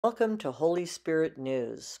Welcome to Holy Spirit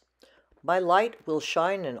News. My light will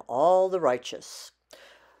shine in all the righteous.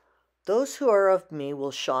 Those who are of me will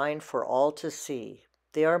shine for all to see.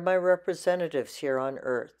 They are my representatives here on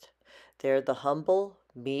earth. They are the humble,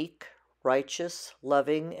 meek, righteous,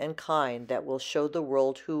 loving, and kind that will show the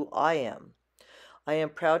world who I am. I am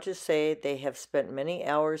proud to say they have spent many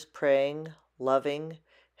hours praying, loving,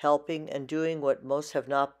 helping, and doing what most have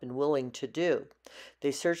not been willing to do.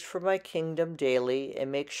 They search for my kingdom daily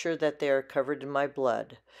and make sure that they are covered in my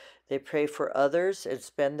blood. They pray for others and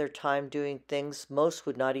spend their time doing things most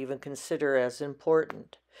would not even consider as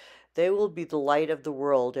important. They will be the light of the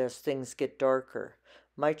world as things get darker.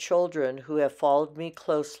 My children who have followed me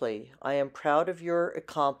closely, I am proud of your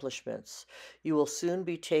accomplishments. You will soon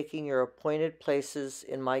be taking your appointed places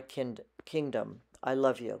in my kingdom. I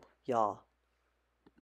love you. Yah.